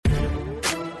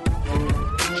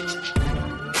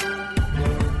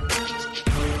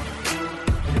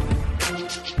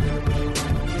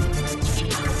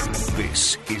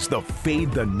the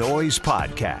Fade the Noise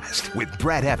podcast with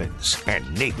Brad Evans and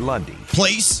Nate Lundy.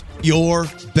 Place your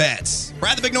bets.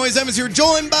 Brad the Big Noise Evans here,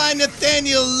 joined by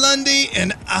Nathaniel Lundy.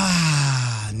 And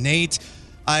Nate,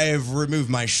 I have removed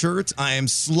my shirt. I am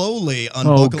slowly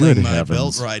unbuckling my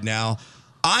belt right now.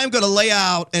 I'm going to lay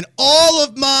out in all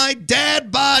of my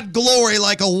dad bod glory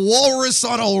like a walrus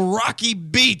on a rocky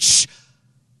beach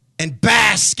and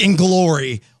bask in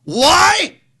glory.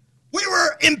 Why? We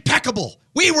were impeccable.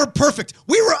 We were perfect.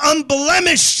 We were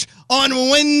unblemished on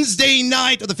Wednesday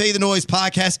night of the Fade the Noise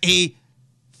podcast. A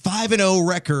 5-0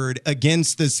 record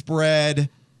against the spread.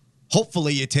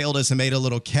 Hopefully you tailed us and made a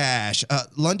little cash.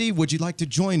 Lundy, would you like to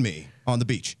join me on the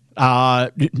beach?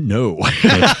 No.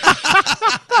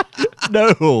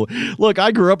 No. Look,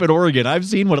 I grew up in Oregon. I've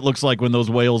seen what it looks like when those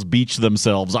whales beach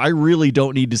themselves. I really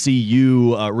don't need to see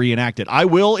you reenact it. I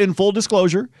will, in full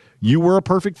disclosure, you were a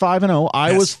perfect 5-0.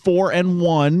 I was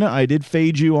 4-1. I did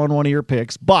fade you on one of your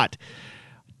picks, but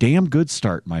damn good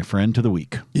start, my friend, to the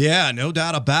week. Yeah, no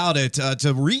doubt about it.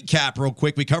 To recap real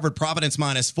quick, we covered Providence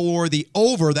 -4. The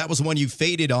over, that was the one you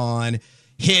faded on,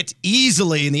 hit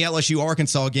easily in the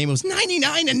LSU-Arkansas game. It was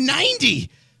 99-90.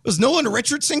 It was Nolan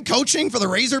Richardson coaching for the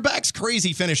Razorbacks.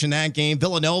 Crazy finish in that game.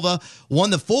 Villanova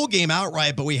won the full game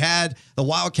outright, but we had the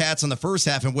Wildcats on the first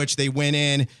half in which they went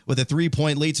in with a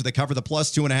 3-point lead, so they covered the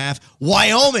 +2.5.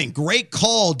 Wyoming, great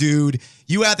call, dude.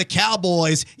 You had the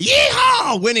Cowboys,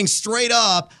 yeehaw, winning straight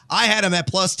up. I had them at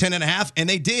 +10.5, and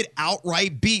they did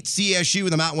outright beat CSU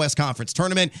in the Mountain West Conference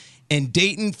Tournament. And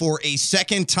Dayton, for a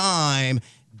second time,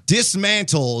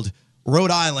 dismantled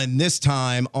Rhode Island, this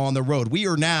time on the road. We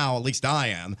are now, at least I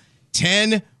am,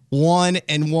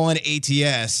 10-1-1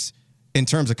 ATS in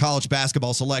terms of college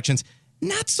basketball selections.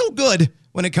 Not so good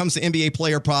when it comes to NBA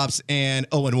player props, and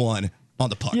 0-1 on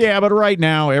the puck. Yeah, but right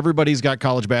now, everybody's got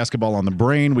college basketball on the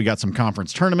brain. We got some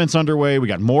conference tournaments underway. We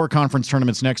got more conference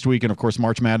tournaments next week, and, of course,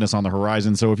 March Madness on the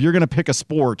horizon. So if you're going to pick a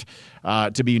sport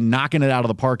to be knocking it out of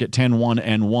the park at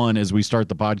 10-1-1 as we start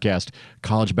the podcast,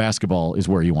 college basketball is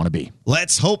where you want to be.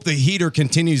 Let's hope the heater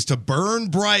continues to burn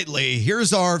brightly.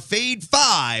 Here's our Fade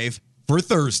 5 for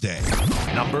Thursday.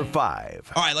 Number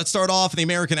 5. All right, let's start off in the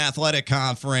American Athletic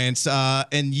Conference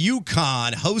and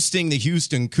UConn hosting the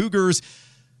Houston Cougars.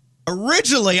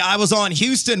 Originally, I was on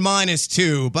Houston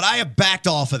 -2, but I have backed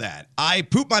off of that. I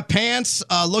pooped my pants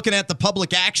looking at the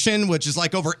public action, which is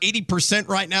like over 80%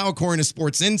 right now, according to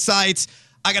Sports Insights.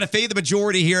 I got to fade the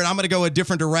majority here, and I'm going to go a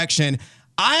different direction.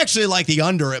 I actually like the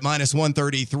under at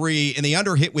 -133, and the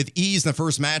under hit with ease in the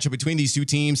first matchup between these two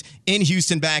teams in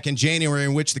Houston back in January,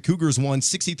 in which the Cougars won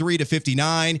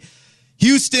 63-59.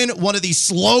 Houston, one of the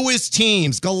slowest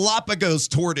teams, Galapagos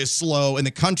tortoise slow in the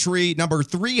country, number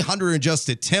 300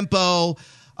 adjusted tempo.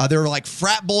 They're like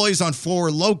frat boys on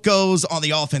Four Locos on the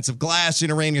offensive glass,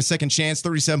 generating a second chance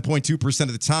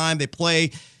 37.2% of the time. They play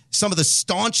some of the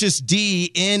staunchest D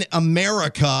in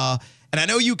America. And I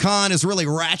know UConn has really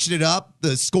ratcheted up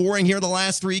the scoring here the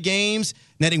last 3 games,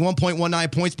 netting 1.19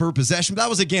 points per possession. But that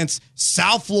was against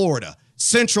South Florida,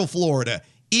 Central Florida,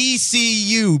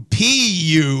 ECU,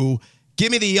 PU. Give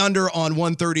me the under on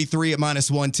 133 at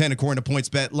 -110, according to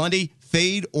PointsBet. Lundy,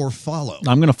 fade or follow?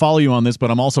 I'm going to follow you on this, but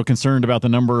I'm also concerned about the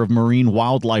number of marine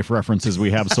wildlife references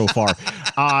we have so far.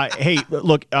 Hey,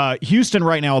 look, Houston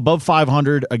right now above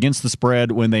 500 against the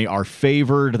spread when they are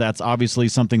favored. That's obviously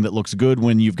something that looks good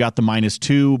when you've got the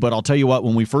 -2. But I'll tell you what,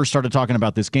 when we first started talking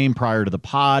about this game prior to the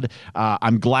pod,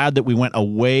 I'm glad that we went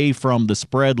away from the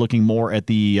spread, looking more at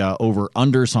the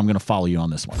over-under. So I'm going to follow you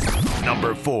on this one.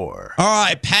 Number 4. All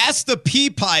right, pass the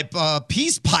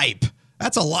peace pipe.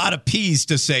 That's a lot of peas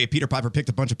to say. Peter Piper picked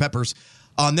a bunch of peppers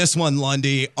on this one,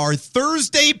 Lundy. Our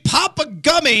Thursday Papa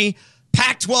Gummy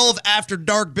Pac-12 After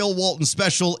Dark Bill Walton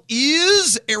special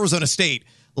is Arizona State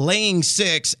laying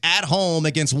 6 at home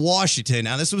against Washington.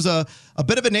 Now, this was a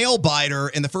bit of a nail-biter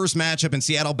in the first matchup in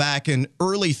Seattle back in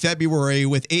early February,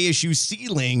 with ASU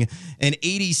sealing an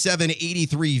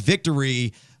 87-83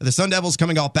 victory. The Sun Devils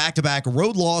coming off back-to-back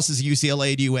road losses to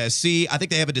UCLA and USC. I think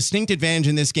they have a distinct advantage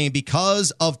in this game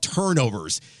because of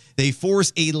turnovers. They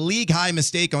force a league-high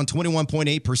mistake on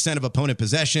 21.8% of opponent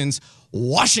possessions.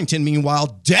 Washington,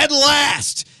 meanwhile, dead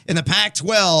last in the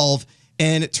Pac-12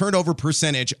 and turnover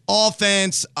percentage.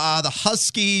 Offense, the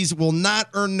Huskies will not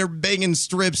earn their bacon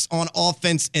strips on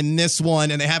offense in this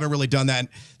one, and they haven't really done that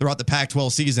throughout the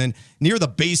Pac-12 season. Near the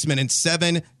basement in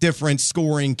 7 different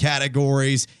scoring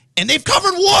categories, and they've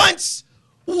covered once!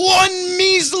 One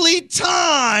measly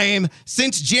time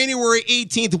since January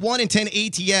 18th, 1-10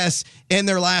 ATS in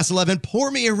their last 11. Pour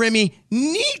me a Remy,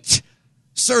 neat.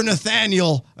 Sir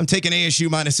Nathaniel, I'm taking ASU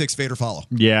 -6, fade or follow.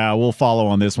 Yeah, we'll follow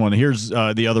on this one. Here's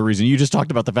the other reason. You just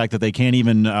talked about the fact that they can't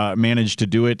even manage to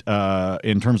do it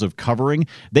in terms of covering.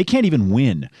 They can't even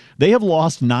win. They have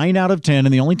lost 9 out of 10,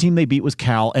 and the only team they beat was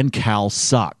Cal, and Cal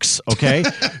sucks, okay?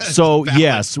 So,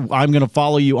 yes, I'm going to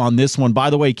follow you on this one. By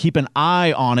the way, keep an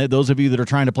eye on it. Those of you that are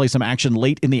trying to play some action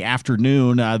late in the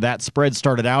afternoon, that spread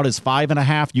started out as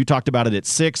 5.5. You talked about it at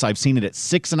 6. I've seen it at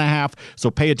 6.5.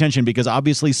 So pay attention because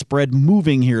obviously spread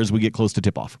moving here as we get close to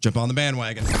tip-off. Jump on the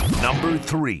bandwagon. Number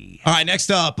 3. All right,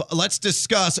 next up, let's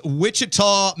discuss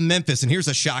Wichita, Memphis. And here's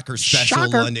a shocker special,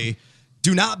 Lundy.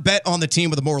 Do not bet on the team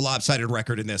with a more lopsided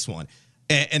record in this one.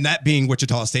 And that being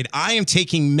Wichita State. I am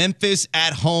taking Memphis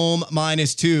at home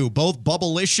 -2. Both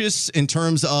bubblicious in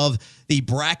terms of the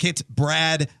bracket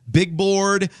Brad big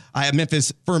board. I have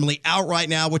Memphis firmly out right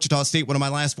now. Wichita State, one of my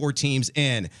last 4 teams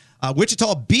in.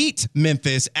 Wichita beat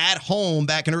Memphis at home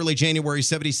back in early January,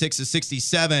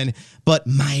 76-67. But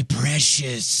my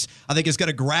precious, I think it's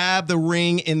going to grab the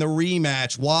ring in the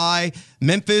rematch. Why?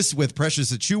 Memphis with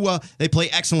Precious Achiuwa, they play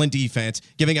excellent defense,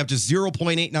 giving up just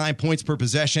 0.89 points per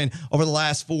possession over the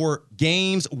last 4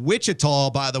 games. Wichita,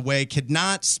 by the way, could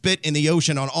not spit in the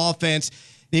ocean on offense.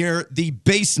 Near the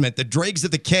basement, the dregs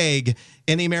of the keg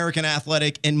in the American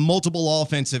Athletic in multiple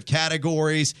offensive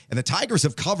categories. And the Tigers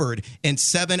have covered in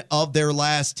 7 of their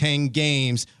last 10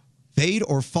 games. Fade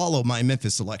or follow my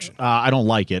Memphis selection? I don't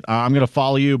like it. I'm going to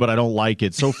follow you, but I don't like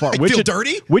it. So far, feel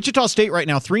dirty? Wichita State right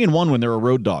now, 3-1 when they're a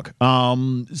road dog.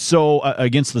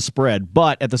 Against the spread.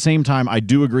 But at the same time, I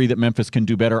do agree that Memphis can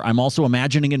do better. I'm also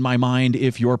imagining in my mind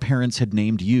if your parents had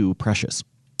named you Precious.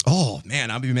 Oh,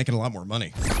 man, I'll be making a lot more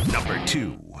money. Number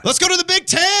 2. Let's go to the Big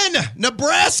Ten.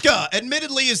 Nebraska,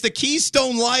 admittedly, is the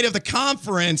Keystone Light of the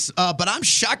conference, but I'm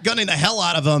shotgunning the hell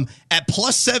out of them at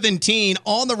 +17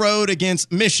 on the road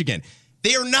against Michigan.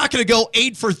 They are not going to go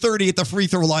 8 for 30 at the free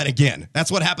throw line again.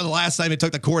 That's what happened the last time they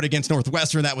took the court against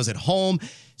Northwestern. That was at home.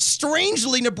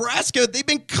 Strangely, Nebraska, they've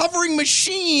been covering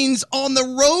machines on the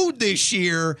road this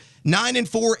year.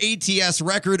 9-4 ATS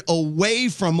record away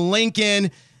from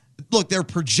Lincoln. Look, their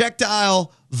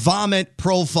projectile vomit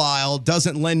profile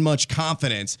doesn't lend much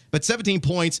confidence, but 17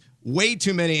 points, way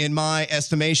too many in my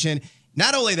estimation.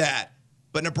 Not only that,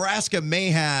 but Nebraska may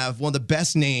have one of the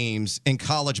best names in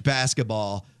college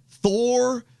basketball,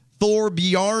 Thor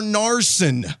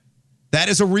Bjarnarsson. That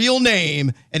is a real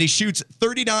name, and he shoots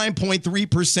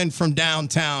 39.3% from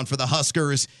downtown for the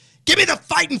Huskers. Give me the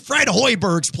fighting Fred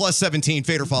Hoibergs +17,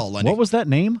 fade or follow, Lundy. What was that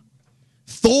name?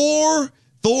 Thor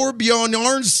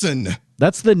Bjarnarsson.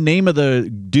 That's the name of the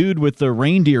dude with the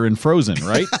reindeer in Frozen,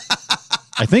 right?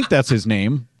 I think that's his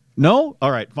name. No?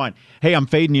 All right, fine. Hey, I'm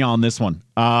fading you on this one.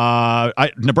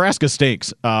 Nebraska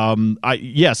stakes.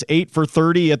 Yes, 8 for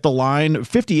 30 at the line,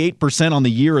 58% on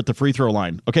the year at the free throw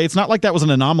line. Okay, it's not like that was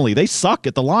an anomaly. They suck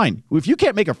at the line. If you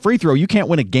can't make a free throw, you can't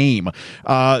win a game.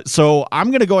 So I'm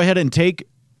going to go ahead and take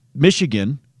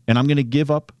Michigan, and I'm going to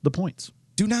give up the points.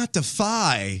 Do not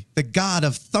defy the god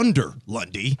of thunder,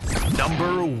 Lundy.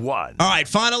 Number 1. All right,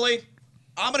 finally,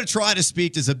 I'm going to try to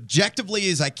speak as objectively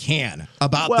as I can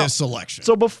about this selection.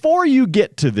 So before you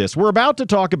get to this, we're about to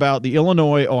talk about the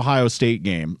Illinois-Ohio State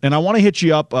game, and I want to hit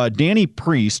you up. Danny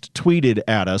Priest tweeted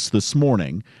at us this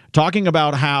morning talking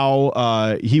about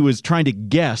how he was trying to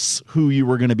guess who you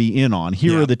were going to be in on.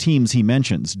 Here are the teams he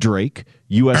mentions: Drake,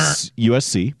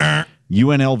 USC,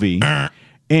 UNLV,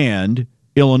 and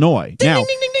Illinois. Ding, now, ding,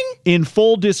 ding, ding, ding. In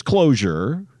full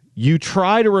disclosure, you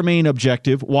try to remain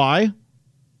objective. Why?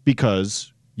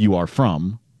 Because you are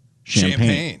from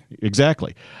Champaign.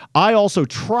 Exactly. I also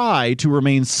try to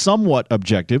remain somewhat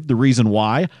objective. The reason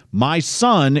why? My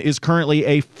son is currently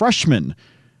a freshman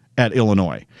at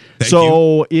Illinois.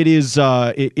 So it is.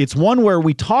 It's one where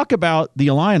we talk about the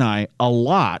Illini a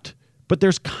lot, but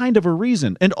there's kind of a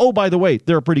reason. And oh, by the way,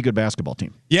 they're a pretty good basketball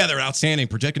team. Yeah, they're outstanding.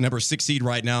 Projected number 6 seed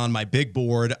right now on my big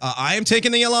board. I am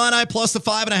taking the Illini plus the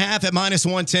 5.5 at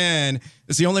 -110.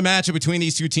 It's the only matchup between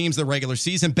these two teams in the regular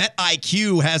season.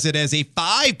 BetIQ has it as a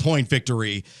 5-point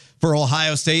victory for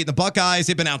Ohio State. The Buckeyes,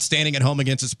 they've been outstanding at home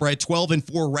against the spread.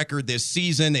 12-4 record this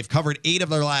season. They've covered 8 of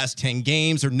their last 10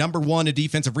 games. They're number 1 in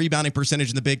defensive rebounding percentage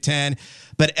in the Big Ten.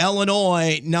 But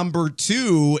Illinois, number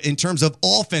 2 in terms of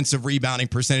offensive rebounding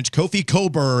percentage. Kofi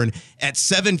Cockburn at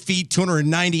 7 feet,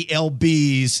 290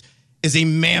 lbs is a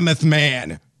mammoth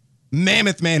man.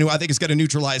 Mammoth man who I think is going to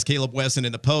neutralize Caleb Wesson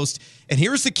in the post. And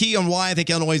here's the key on why I think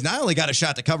Illinois not only got a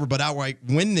shot to cover, but outright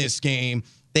win this game.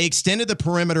 They extended the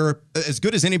perimeter as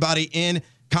good as anybody in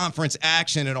conference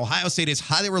action, and Ohio State is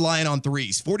highly reliant on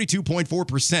threes.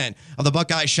 42.4% of the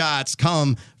Buckeye shots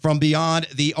come from beyond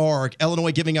the arc.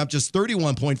 Illinois giving up just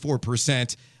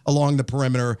 31.4% along the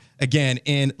perimeter, again,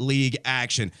 in league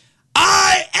action.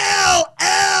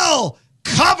 ILL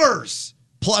covers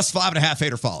plus 5.5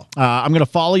 fade or follow. I'm going to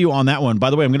follow you on that one. By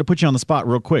the way, I'm going to put you on the spot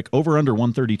real quick. Over under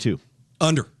 132.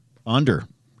 Under.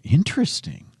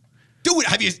 Interesting. Dude,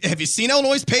 have you seen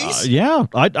Illinois' pace? Yeah,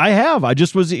 I have. I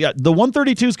just was the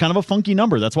 132 is kind of a funky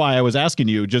number. That's why I was asking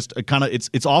you. Just kind of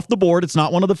it's off the board. It's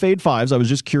not one of the fade fives. I was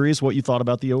just curious what you thought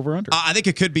about the over under. I think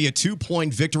it could be a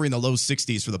 2-point victory in the low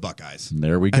 60s for the Buckeyes.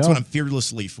 There we go. That's what I'm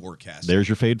fearlessly forecasting. There's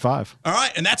your fade five. All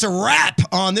right, and that's a wrap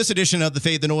on this edition of the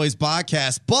Fade the Noise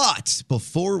podcast. But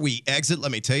before we exit,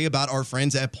 let me tell you about our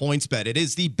friends at PointsBet. It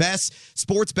is the best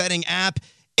sports betting app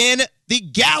in the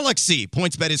galaxy.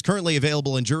 PointsBet is currently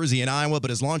available in Jersey and Iowa, but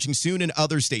is launching soon in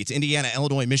other states: Indiana,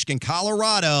 Illinois, Michigan,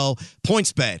 Colorado.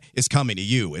 PointsBet is coming to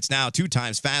you. It's now 2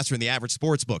 times faster than the average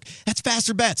sports book. That's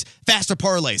faster bets, faster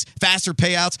parlays, faster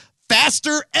payouts,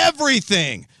 faster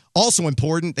everything. Also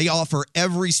important, they offer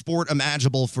every sport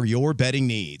imaginable for your betting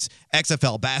needs: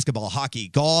 XFL, basketball, hockey,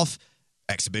 golf,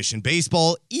 exhibition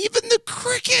baseball, even the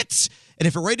cricket. And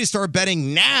if you're ready to start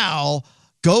betting now,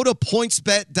 go to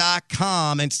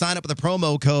pointsbet.com and sign up with the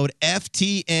promo code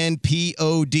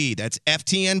FTNPOD. That's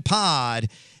FTNPOD.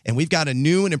 And we've got a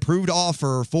new and improved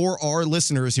offer for our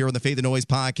listeners here on the Fade the Noise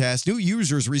podcast. New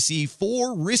users receive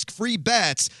 4 risk-free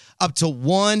bets up to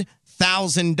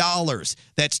 $1,000.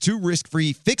 That's 2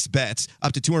 risk-free fixed bets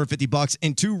up to $250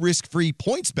 and 2 risk-free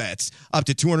points bets up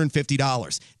to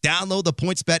 $250. Download the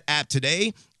PointsBet app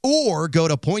today or go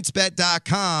to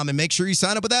pointsbet.com and make sure you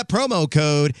sign up with that promo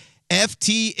code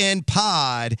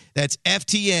FTNPOD. That's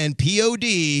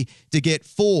FTNPOD to get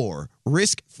 4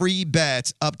 risk-free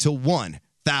bets up to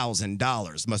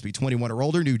 $1,000. Must be 21 or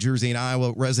older. New Jersey and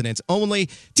Iowa residents only.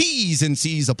 T's and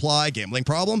C's apply. Gambling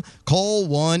problem? Call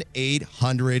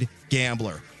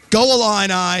 1-800-GAMBLER. Go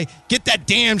Illini. Get that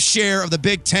damn share of the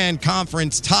Big Ten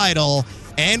Conference title.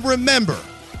 And remember,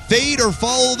 fade or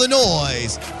follow the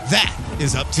noise. That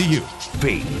is up to you.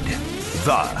 Fade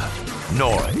the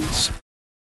Noise.